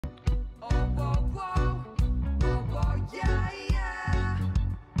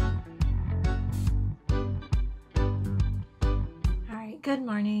Good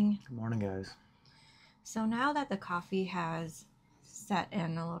morning. Good morning, guys. So now that the coffee has set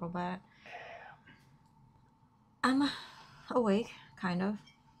in a little bit, I'm awake, kind of.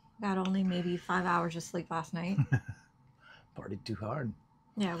 Got only maybe 5 hours of sleep last night. Partied too hard.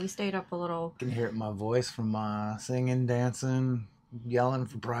 Yeah, we stayed up a little. You can hear it in my voice from singing, dancing, yelling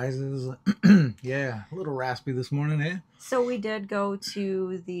for prizes. Yeah, a little raspy this morning, eh? So we did go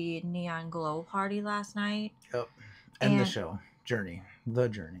to the Neon Glow party last night. Yep. And the show, Journey. The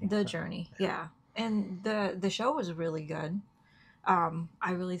Journey. The Journey, yeah. And the show was really good.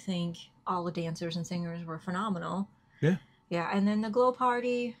 I really think all the dancers and singers were phenomenal. Yeah. Yeah, and then the Glow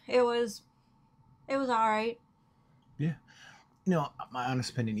party, it was all right. Yeah. You know, my honest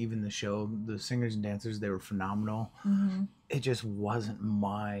opinion, even the show, the singers and dancers, they were phenomenal. Mm-hmm. It just wasn't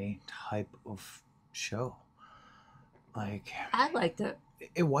my type of show. Like, I liked it.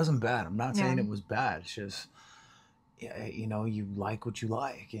 It wasn't bad. I'm not saying it was bad. It's just, you know, you like what you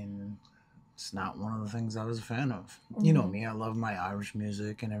like, and it's not one of the things I was a fan of. Mm-hmm. You know me, I love my Irish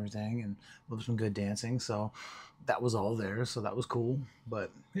music and everything, and love some good dancing, so that was all there, so that was cool.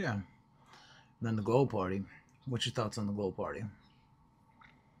 But yeah. And then the Glow party. What's your thoughts on the Glow party?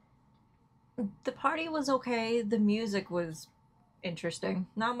 The party was okay. The music was interesting.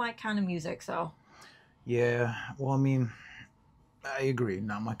 Not my kind of music, so. Yeah, well, I mean, I agree.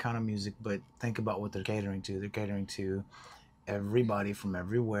 Not my kind of music, but think about what they're catering to. They're catering to everybody from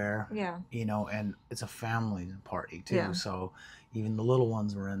everywhere. Yeah. You know, and it's a family party, too. Yeah. So even the little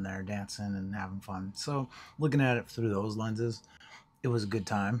ones were in there dancing and having fun. So looking at it through those lenses, it was a good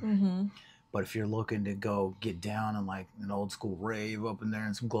time. Mm-hmm. But if you're looking to go get down in like an old school rave up in there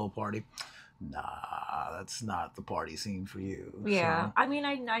and some Glow party, nah, that's not the party scene for you. Yeah. So. I mean,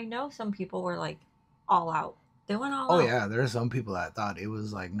 I know some people were like all out. They went all out. Oh, yeah. There are some people that thought it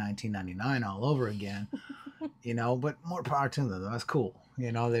was like 1999 all over again, you know, but more power to them. That's cool.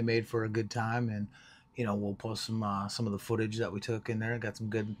 You know, they made for a good time, and, you know, we'll post some of the footage that we took in there. Got some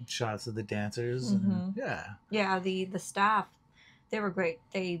good shots of the dancers. Mm-hmm. And, yeah. Yeah. The staff, they were great.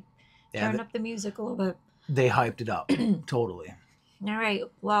 They turned up the music a little bit. They hyped it up. Totally. All right.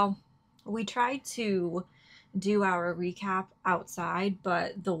 Well, we tried to do our recap outside,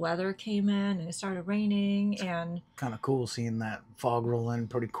 but the weather came in and it started raining, and kind of cool seeing that fog roll in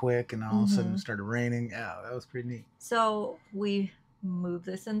pretty quick, and all of a sudden it started raining. Yeah, that was pretty neat. So we moved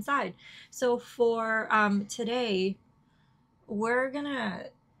this inside. So for today, we're gonna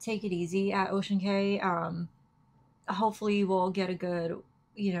take it easy at Ocean Cay. Hopefully we'll get a good,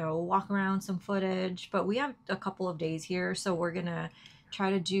 you know, walk around, some footage, but we have a couple of days here, so we're gonna try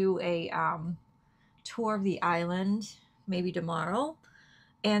to do a tour of the island maybe tomorrow.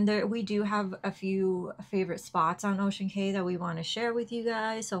 And we do have a few favorite spots on Ocean Cay that we want to share with you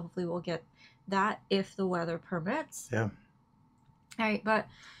guys, so hopefully we'll get that if the weather permits. Yeah. All right, but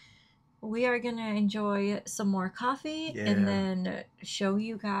we are gonna enjoy some more coffee and then show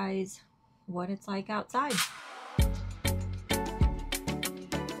you guys what it's like outside.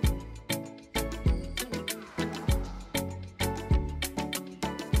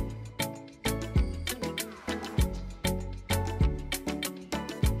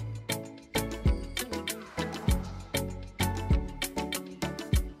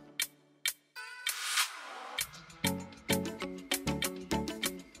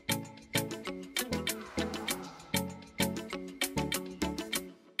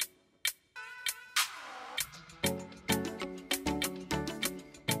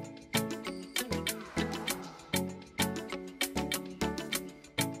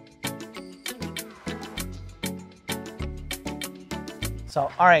 So,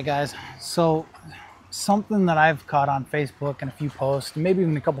 all right, guys. So, something that I've caught on Facebook and a few posts, maybe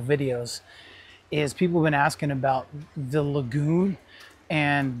even a couple videos, is people have been asking about the lagoon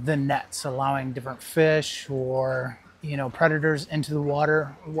and the nets, allowing different fish or, you know, predators into the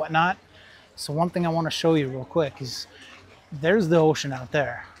water and whatnot. So, one thing I want to show you real quick is there's the ocean out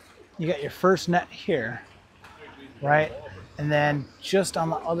there. You got your first net here, right? And then just on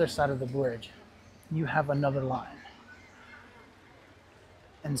the other side of the bridge, you have another line.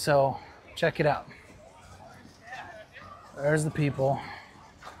 And so, check it out. There's the people.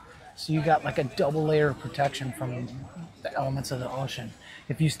 So you got like a double layer of protection from the elements of the ocean.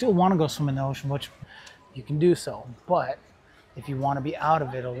 If you still want to go swim in the ocean, which you can do so, but if you want to be out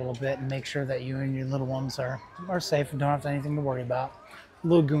of it a little bit and make sure that you and your little ones are safe and don't have anything to worry about,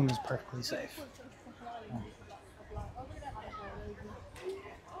 the lagoon is perfectly safe.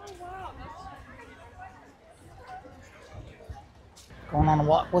 Going on a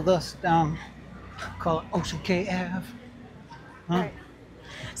walk with us down, call it Ocean Cay Ave. Huh? Right.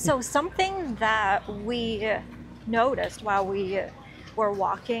 So something that we noticed while we were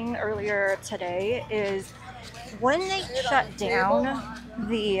walking earlier today is when they shut down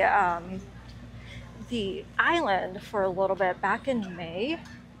the island for a little bit back in May,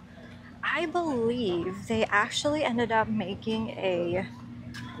 I believe they actually ended up making a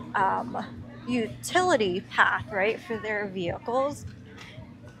utility path, right, for their vehicles.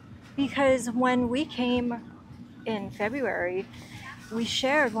 Because when we came in February, we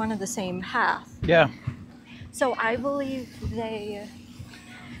shared one of the same path. Yeah. So I believe they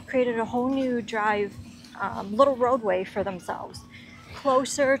created a whole new drive, little roadway for themselves,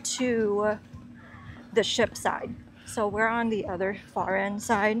 closer to the ship side. So we're on the other far end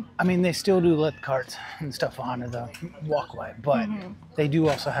side. I mean, they still do let carts and stuff onto the walkway, but they do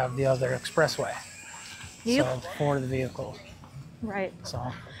also have the other expressway. Yep. So for the vehicles. Right.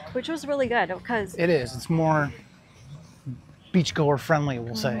 So Which was really good because it is. It's more beachgoer friendly,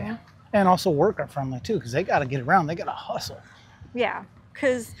 we'll say. And also worker friendly too, because they got to get around. They got to hustle. yeah,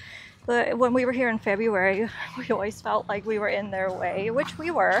 because when we were here in February, we always felt like we were in their way, which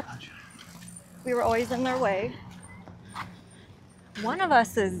we were. We were always in their way. One of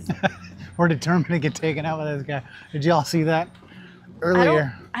us is... We're determined to get taken out with this guy. Did y'all see that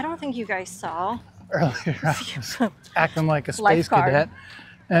earlier? I don't think you guys saw. Earlier, I was acting like a space Lifeguard. cadet.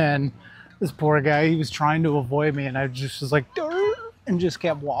 And this poor guy, he was trying to avoid me, and I just was like, "Durr," and just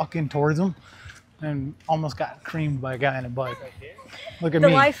kept walking towards him and almost got creamed by a guy on a bike. Look at The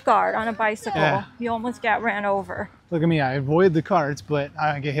me. lifeguard on a bicycle. Yeah. You almost got ran over. Look at me. I avoid the carts, but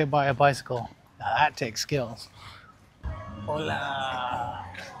I get hit by a bicycle. Now, that takes skills. Hola.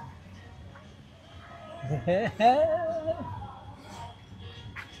 That's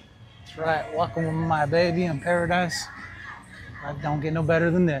right. Walking with my baby in paradise. I don't get no better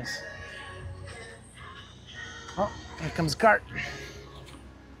than this. Oh, here comes a cart.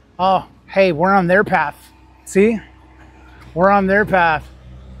 Oh, hey, we're on their path. See? We're on their path.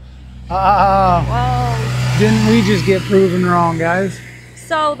 Whoa. Didn't we just get proven wrong, guys?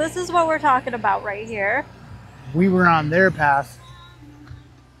 So this is what we're talking about right here. We were on their path.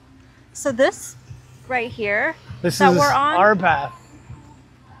 So this right here This that is we're on, our path.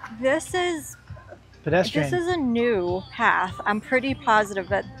 this is Pedestrian. a new path. I'm pretty positive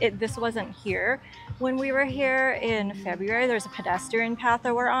that this wasn't here when we were here in February. There's a pedestrian path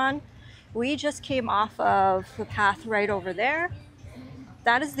that we're on. We just came off of the path right over there.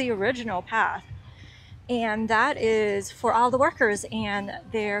 That is the original path. And that is for all the workers and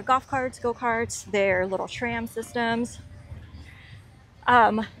their golf carts, go-karts, their little tram systems.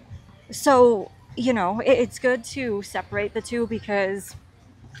 So, you know, it's good to separate the two, because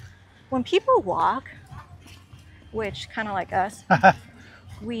when people walk, which kind of like us,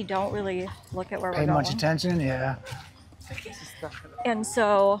 we don't really look at where Pay we're going. much attention, yeah. And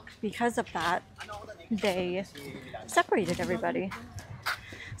so because of that, they separated everybody.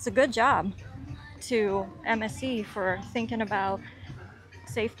 It's a good job to MSC for thinking about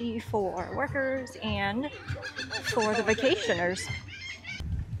safety for workers and for the vacationers.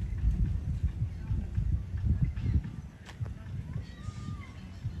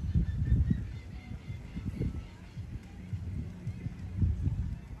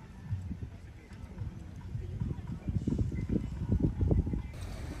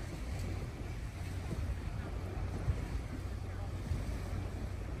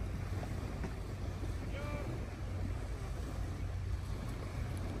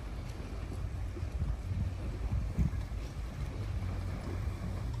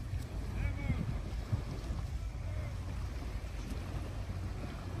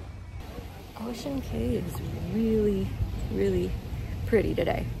 Ocean Cay is really, really pretty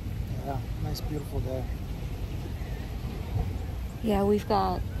today. Yeah, nice, beautiful day. Yeah, we've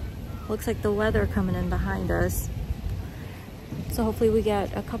got, looks like the weather coming in behind us. So hopefully we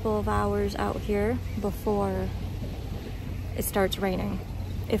get a couple of hours out here before it starts raining,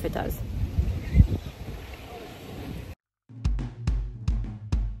 if it does.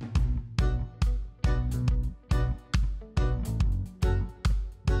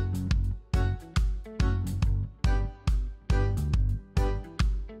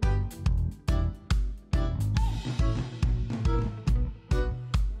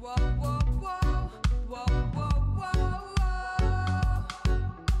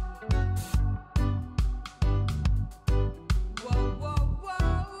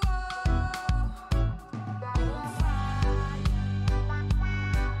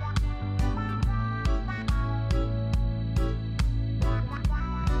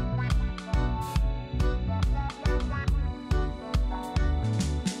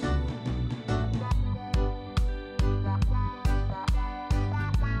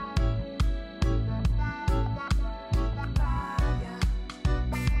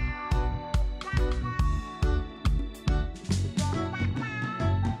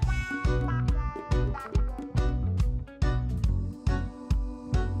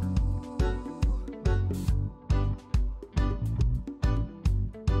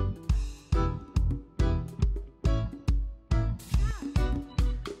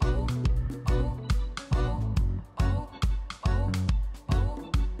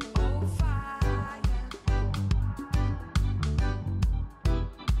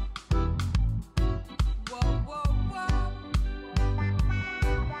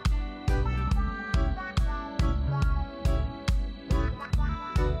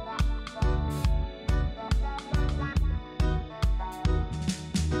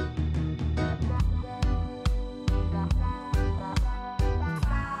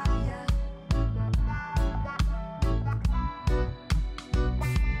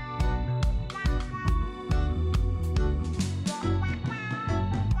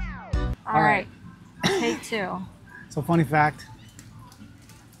 All right. Take 2. So funny fact,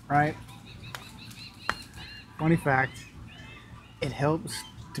 right? Funny fact, it helps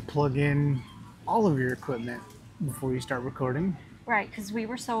to plug in all of your equipment before you start recording. Right, because we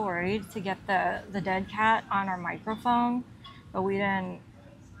were so worried to get the dead cat on our microphone, but we didn't,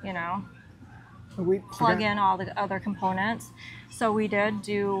 you know, plug in all the other components. So we did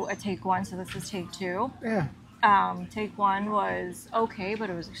do a take 1, so this is take 2. Yeah. Take 1 was okay, but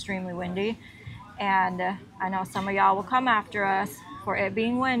it was extremely windy. And I know some of y'all will come after us for it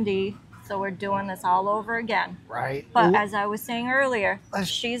being windy, so we're doing this all over again. Right. But as I was saying earlier,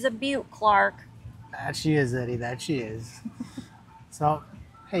 she's a beaut, Clark. That she is, Eddie. That she is. So,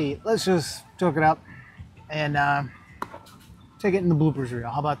 hey, let's just talk it up and take it in the bloopers reel.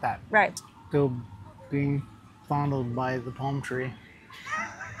 How about that? Right. Go being fondled by the palm tree.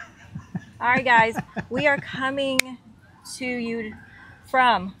 All right, guys, we are coming to you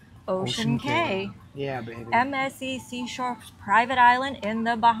from Ocean Cay. Yeah, baby. MSC Seashore Private Island in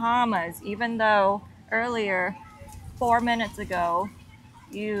the Bahamas. Even though earlier, 4 minutes ago,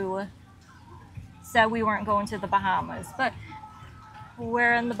 you said we weren't going to the Bahamas, but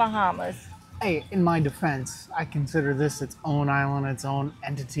we're in the Bahamas. Hey, in my defense, I consider this its own island, its own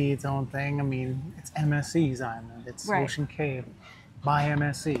entity, its own thing. I mean, it's MSC's island. It's Right. Ocean Cay by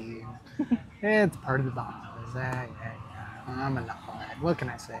MSC. It's part of the Bahamas. Yeah. I'm a knucklehead. What can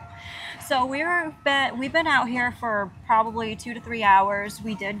I say? So we've been out here for probably 2 to 3 hours.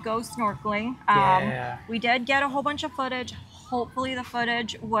 We did go snorkeling. Yeah. We did get a whole bunch of footage. Hopefully the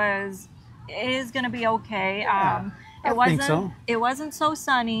footage is gonna be okay. Yeah, I think so. It wasn't so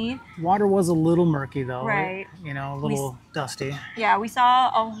sunny. Water was a little murky though. Right. You know, a little dusty. Yeah, we saw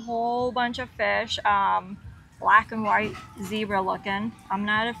a whole bunch of fish. Black and white zebra looking. I'm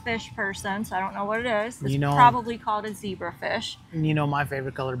not a fish person, so I don't know what it is. It's probably called a zebra fish. You know my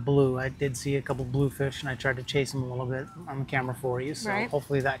favorite color, blue. I did see a couple blue fish and I tried to chase them a little bit on camera for you. So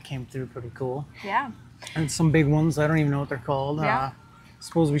hopefully that came through pretty cool. Yeah. And some big ones. I don't even know what they're called. Yeah.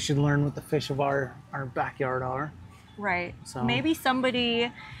 Suppose we should learn what the fish of our backyard are. Right. So maybe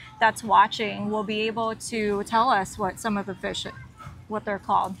somebody that's watching will be able to tell us what some of the fish, what they're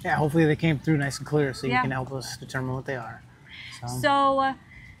called. Yeah, hopefully they came through nice and clear so you can help us determine what they are. So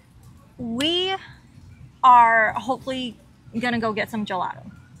we are hopefully gonna go get some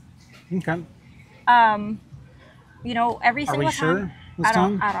gelato. Okay. You know, every single Are we time. Sure this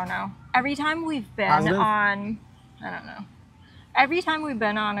time? I don't know. Every time we've been Positive? on, I don't know. Every time we've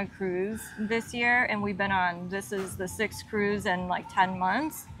been on a cruise this year, and this is the 6th cruise in like 10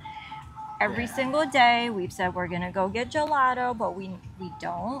 months. Every single day we've said we're gonna go get gelato, but we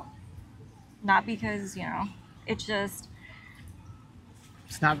don't. Not because, you know, it's just.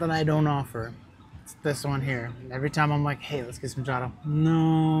 It's not that I don't offer. It's this one here. Every time I'm like, hey, let's get some gelato.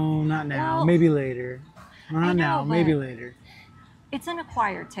 No, not now. Well, maybe later. Not now. Maybe later. It's an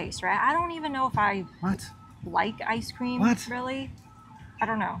acquired taste, right? I don't even know if I like ice cream. Really. I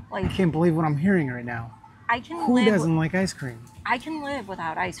don't know. Like, I can't believe what I'm hearing right now. Who doesn't like ice cream? I can live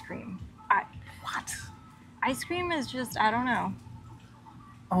without ice cream. What? Ice cream is just, I don't know.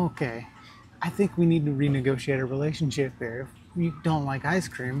 Okay. I think we need to renegotiate a relationship here. If you don't like ice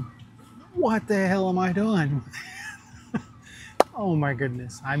cream, what the hell am I doing? Oh my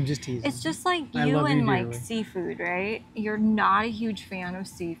goodness. I'm just teasing. It's just like you and like seafood, right? You're not a huge fan of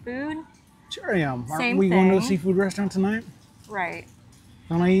seafood. Sure I am. Same Aren't we going to a thing. seafood restaurant tonight? Right.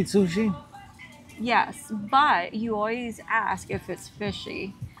 Don't I eat sushi? Yes, but you always ask if it's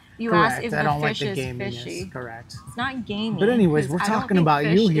fishy. You Correct. ask if I the don't fish like the is gaminess. fishy. Correct. It's not gamey. But anyways, we're talking about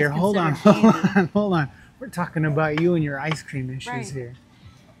you here. Hold on. We're talking about you and your ice cream issues here.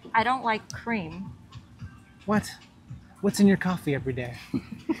 I don't like cream. What? What's in your coffee every day?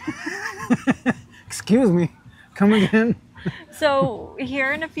 Excuse me. Come again? So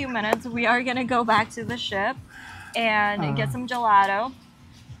here in a few minutes, we are going to go back to the ship and get some gelato.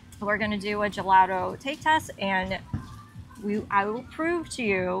 We're going to do a gelato take test, and I will prove to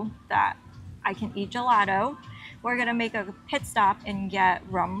you that I can eat gelato. We're going to make a pit stop and get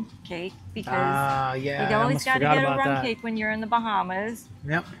rum cake because you always got to get a rum cake when you're in the Bahamas.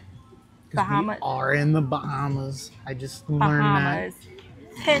 Yep. Bahamas. We are in the Bahamas. I just learned that.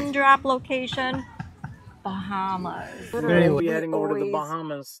 Pin drop location. Bahamas. We'll be heading over to the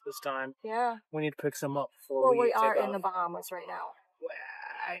Bahamas this time. Yeah. We need to pick some up before we are in the Bahamas right now. Well,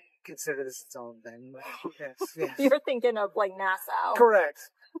 I consider this its own thing. But yes. You're thinking of like Nassau.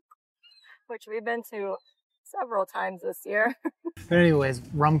 Correct. Which we've been to several times this year. But anyways,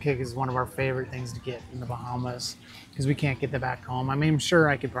 rum cake is one of our favorite things to get in the Bahamas because we can't get that back home. I mean, I'm sure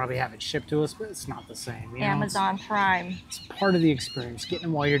I could probably have it shipped to us, but it's not the same. You know? Amazon Prime. It's part of the experience, getting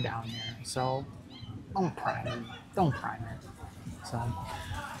it while you're down there. So don't prime it. Don't prime it. So,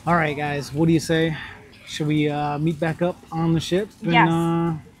 all right, guys, what do you say? Should we meet back up on the ship? And,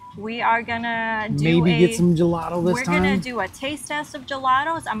 Yes. We are gonna do maybe get some gelato this we're time. gonna do a taste test of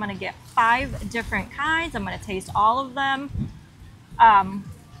gelatos. I'm gonna get 5 different kinds. I'm gonna taste all of them. All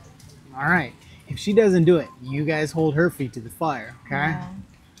right. If she doesn't do it, you guys hold her feet to the fire, okay?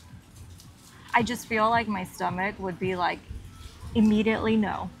 I just feel like my stomach would be like, immediately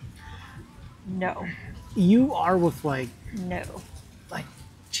no. No. You are with like No.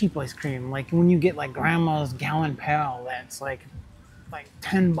 cheap ice cream. Like when you get like grandma's gallon pail that's like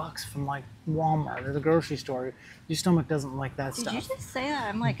 $10 from like Walmart or the grocery store. Your stomach doesn't like that Did stuff. you just say that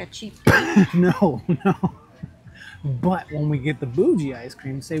I'm like a cheap date? No. But when we get the bougie ice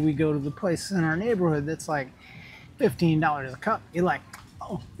cream, say we go to the place in our neighborhood that's like $15 a cup, you're like,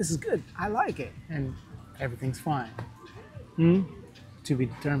 oh, this is good. I like it. And everything's fine. To be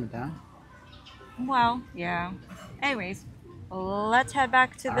determined, huh? Well, yeah. Anyways, let's head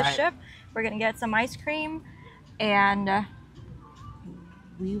back to the ship. We're gonna get some ice cream and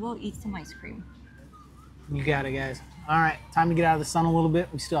we will eat some ice cream. You got it, guys. All right, time to get out of the sun a little bit.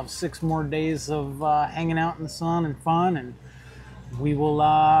 We still have 6 more days of hanging out in the sun and fun, and we will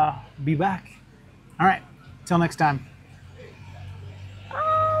be back. All right, till next time.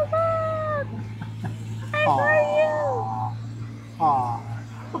 Oh, look! I love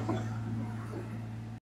you! Aww.